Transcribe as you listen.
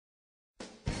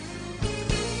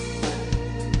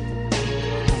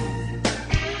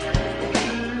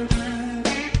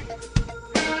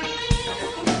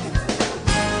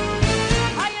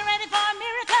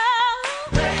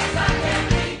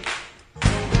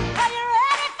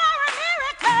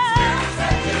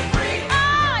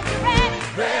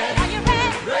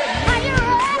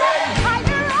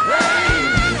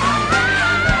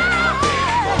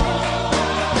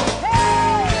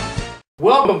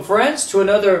friends, to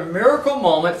another miracle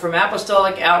moment from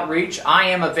Apostolic Outreach. I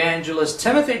am Evangelist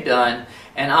Timothy Dunn,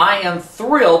 and I am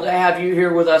thrilled to have you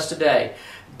here with us today.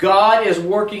 God is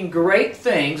working great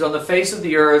things on the face of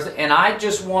the earth, and I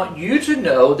just want you to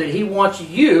know that He wants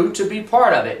you to be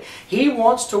part of it. He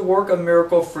wants to work a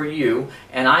miracle for you,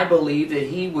 and I believe that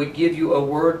He would give you a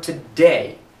word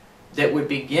today that would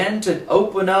begin to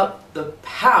open up the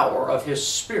power of His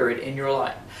Spirit in your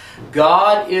life.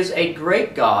 God is a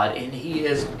great God, and He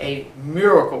is a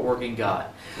miracle-working God.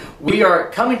 We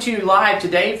are coming to you live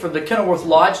today from the Kenilworth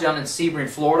Lodge down in Sebring,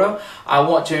 Florida. I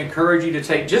want to encourage you to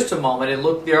take just a moment and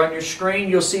look there on your screen.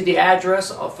 You'll see the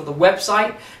address for the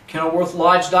website,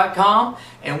 kenilworthlodge.com,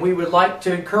 and we would like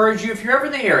to encourage you, if you're ever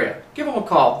in the area, give them a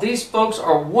call. These folks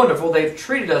are wonderful. They've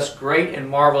treated us great and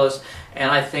marvelous,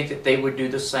 and I think that they would do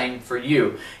the same for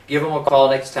you. Give them a call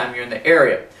next time you're in the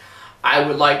area. I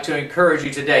would like to encourage you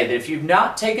today that if you've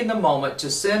not taken the moment to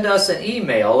send us an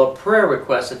email, a prayer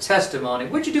request, a testimony,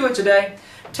 would you do it today?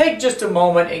 Take just a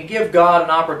moment and give God an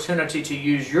opportunity to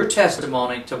use your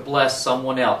testimony to bless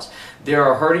someone else. There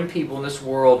are hurting people in this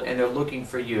world, and they're looking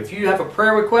for you. If you have a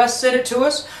prayer request, send it to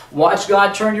us. Watch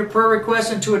God turn your prayer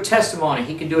request into a testimony.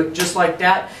 He can do it just like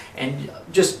that and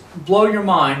just blow your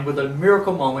mind with a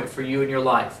miracle moment for you in your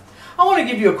life. I want to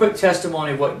give you a quick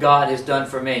testimony of what God has done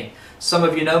for me. Some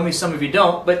of you know me, some of you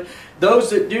don't, but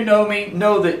those that do know me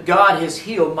know that God has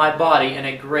healed my body in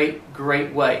a great,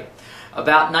 great way.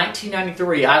 About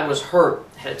 1993, I was hurt,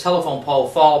 had a telephone pole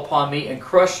fall upon me and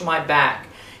crushed my back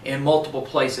in multiple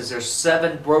places. There's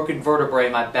 7 broken vertebrae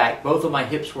in my back. Both of my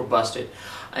hips were busted.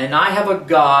 And I have a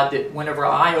God that whenever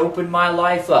I opened my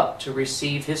life up to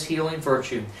receive His healing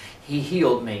virtue, He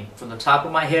healed me from the top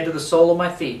of my head to the sole of my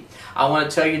feet. I want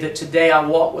to tell you that today I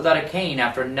walk without a cane.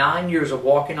 After 9 years of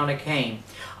walking on a cane,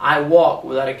 I walk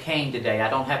without a cane today. I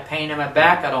don't have pain in my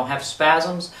back. I don't have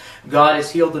spasms. God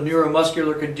has healed the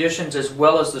neuromuscular conditions as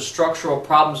well as the structural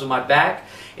problems in my back.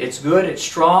 It's good. It's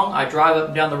strong. I drive up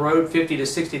and down the road 50 to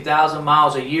 60,000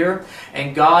 miles a year,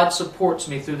 and God supports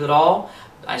me through it all.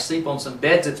 I sleep on some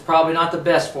beds. It's probably not the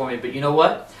best for me, but you know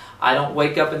what? I don't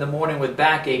wake up in the morning with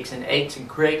backaches and aches and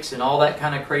cricks and all that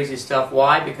kind of crazy stuff.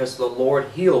 Why? Because the Lord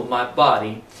healed my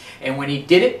body. And when He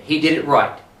did it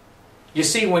right. You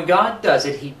see, when God does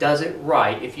it, He does it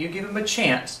right. If you give Him a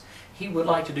chance, He would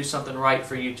like to do something right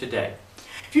for you today.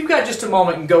 If you've got just a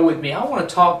moment and go with me, I want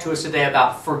to talk to us today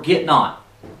about forget not.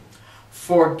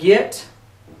 Forget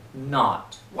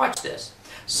not. Watch this.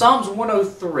 Psalms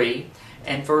 103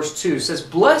 and verse 2 says,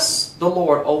 "Bless the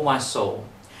Lord, O my soul,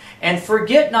 and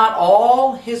forget not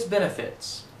all His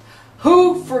benefits,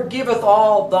 who forgiveth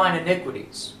all thine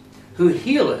iniquities, who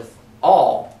healeth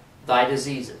all thy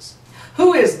diseases."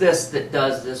 Who is this that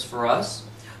does this for us?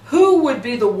 Who would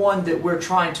be the one that we're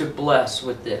trying to bless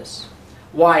with this?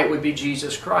 Why, it would be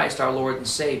Jesus Christ, our Lord and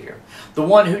Savior. The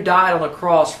one who died on the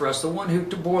cross for us, the one who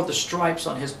bore the stripes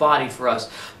on His body for us,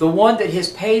 the one that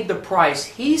has paid the price.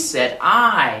 He said,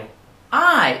 I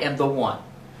am the one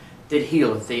that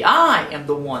healeth thee. I am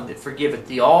the one that forgiveth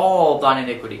thee all thine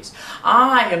iniquities.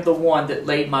 I am the one that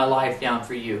laid my life down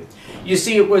for you. You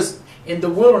see, it was in the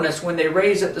wilderness, when they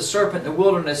raised up the serpent in the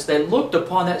wilderness, they looked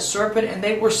upon that serpent and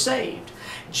they were saved.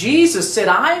 Jesus said,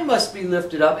 I must be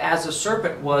lifted up as the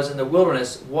serpent was in the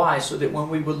wilderness. Why? So that when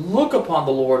we would look upon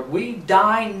the Lord, we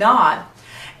die not,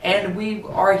 and we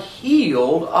are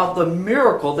healed of the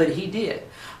miracle that He did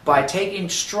by taking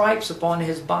stripes upon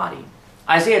His body.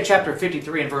 Isaiah chapter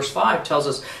 53 and verse 5 tells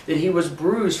us that He was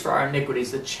bruised for our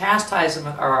iniquities. The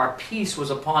chastisement of our peace was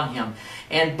upon Him,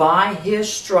 and by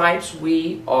His stripes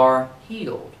we are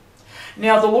healed.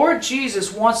 Now, the Lord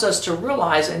Jesus wants us to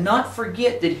realize and not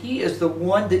forget that He is the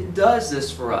one that does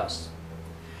this for us.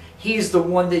 He's the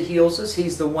one that heals us.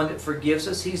 He's the one that forgives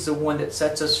us. He's the one that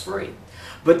sets us free.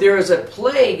 But there is a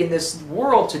plague in this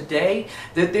world today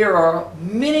that there are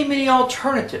many, many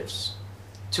alternatives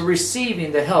to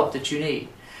receiving the help that you need.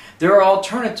 There are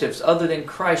alternatives other than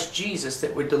Christ Jesus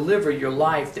that would deliver your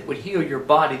life, that would heal your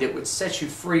body, that would set you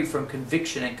free from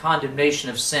conviction and condemnation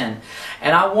of sin.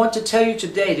 And I want to tell you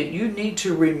today that you need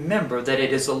to remember that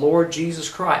it is the Lord Jesus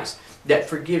Christ that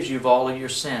forgives you of all of your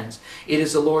sins. It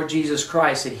is the Lord Jesus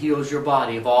Christ that heals your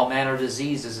body of all manner of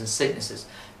diseases and sicknesses.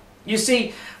 You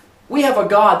see, we have a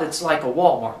God that's like a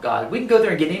Walmart God. We can go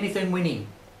there and get anything we need.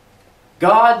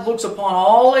 God looks upon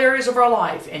all areas of our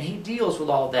life, and He deals with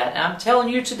all that. And I'm telling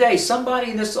you today,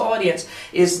 somebody in this audience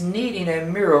is needing a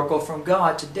miracle from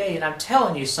God today. And I'm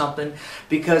telling you something,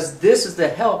 because this is the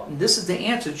help, and this is the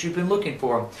answer that you've been looking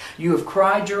for. You have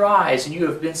cried your eyes, and you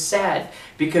have been sad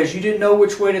because you didn't know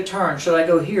which way to turn. Should I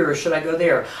go here or should I go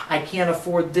there? I can't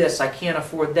afford this, I can't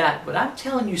afford that. But I'm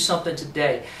telling you something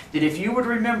today, that if you would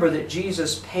remember that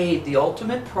Jesus paid the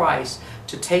ultimate price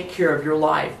to take care of your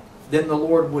life, then the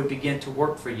Lord would begin to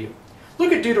work for you.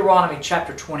 Look at Deuteronomy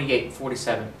chapter 28 and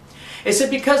 47. It said,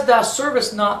 because thou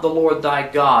servest not the Lord thy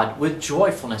God with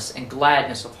joyfulness and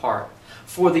gladness of heart,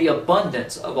 for the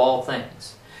abundance of all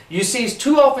things. You see,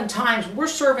 too often times we're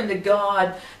serving the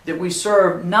God that we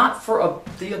serve not for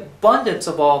the abundance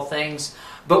of all things,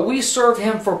 but we serve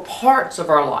Him for parts of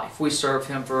our life. We serve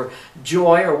Him for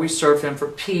joy, or we serve Him for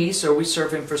peace, or we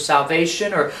serve Him for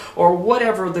salvation, or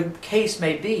whatever the case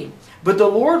may be. But the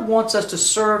Lord wants us to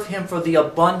serve Him for the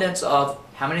abundance of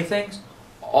how many things?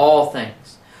 All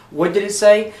things. What did it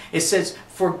say? It says,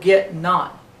 forget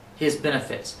not His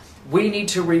benefits. We need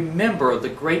to remember the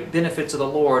great benefits of the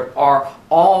Lord are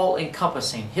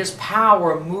all-encompassing. His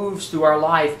power moves through our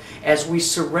life as we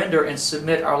surrender and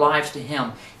submit our lives to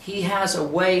Him. He has a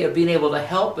way of being able to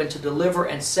help and to deliver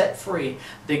and set free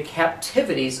the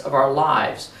captivities of our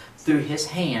lives through His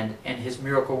hand and His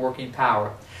miracle-working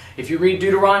power. If you read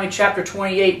Deuteronomy chapter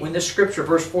 28, when this scripture,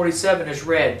 verse 47, is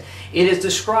read, it is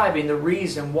describing the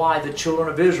reason why the children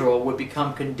of Israel would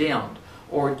become condemned,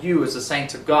 or you as the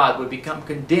saints of God would become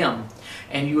condemned,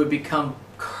 and you would become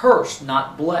cursed,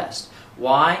 not blessed.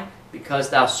 Why? Because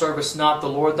thou servest not the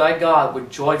Lord thy God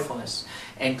with joyfulness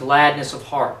and gladness of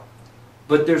heart.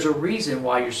 But there's a reason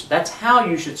why that's how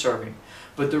you should serve Him.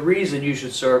 But the reason you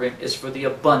should serve Him is for the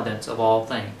abundance of all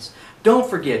things. Don't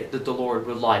forget that the Lord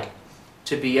would like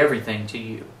to be everything to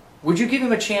you. Would you give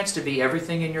Him a chance to be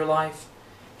everything in your life?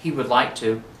 He would like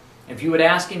to. If you would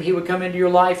ask Him, He would come into your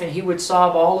life and He would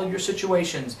solve all of your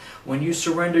situations. When you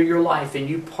surrender your life and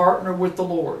you partner with the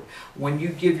Lord, when you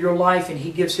give your life and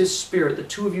He gives His Spirit, the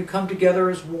two of you come together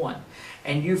as one.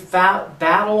 And you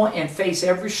battle and face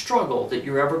every struggle that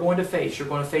you're ever going to face. You're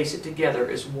going to face it together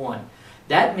as one.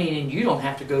 That meaning you don't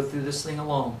have to go through this thing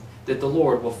alone. That the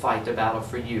Lord will fight the battle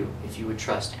for you if you would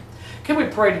trust Him. Can we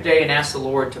pray today and ask the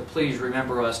Lord to please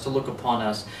remember us, to look upon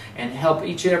us, and help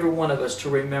each and every one of us to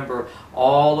remember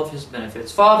all of His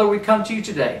benefits. Father, we come to you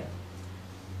today.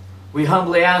 We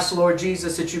humbly ask, Lord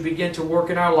Jesus, that you begin to work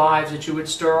in our lives, that you would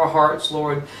stir our hearts,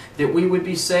 Lord, that we would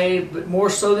be saved, but more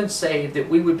so than saved, that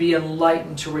we would be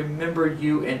enlightened to remember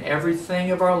you in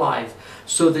everything of our life,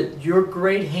 so that your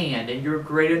great hand and your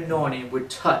great anointing would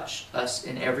touch us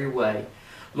in every way.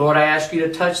 Lord, I ask you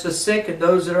to touch the sick and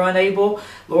those that are unable.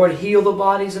 Lord, heal the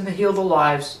bodies and heal the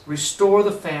lives. Restore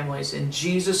the families. In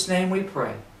Jesus' name we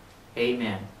pray.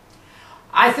 Amen.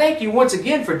 I thank you once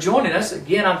again for joining us.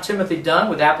 Again, I'm Timothy Dunn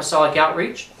with Apostolic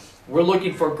Outreach. We're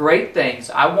looking for great things.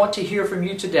 I want to hear from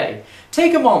you today.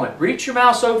 Take a moment. Reach your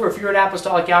mouse over if you're at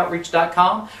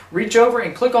apostolicoutreach.com. Reach over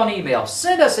and click on email.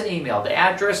 Send us an email. The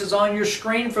address is on your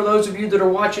screen for those of you that are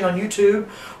watching on YouTube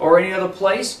or any other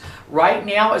place. Right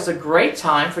now is a great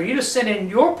time for you to send in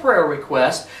your prayer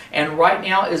request, and right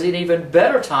now is an even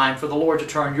better time for the Lord to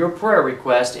turn your prayer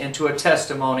request into a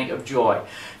testimony of joy.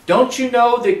 Don't you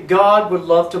know that God would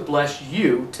love to bless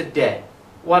you today?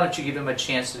 Why don't you give Him a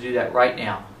chance to do that right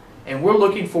now? And we're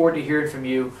looking forward to hearing from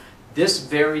you this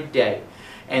very day.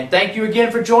 And thank you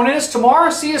again for joining us.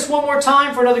 Tomorrow, see us one more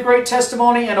time for another great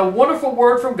testimony and a wonderful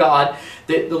word from God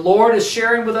that the Lord is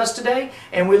sharing with us today.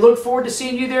 And we look forward to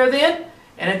seeing you there then.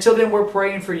 And until then, we're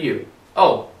praying for you.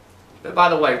 Oh, but by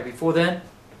the way, before then,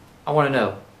 I want to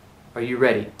know, are you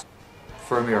ready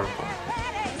for a miracle?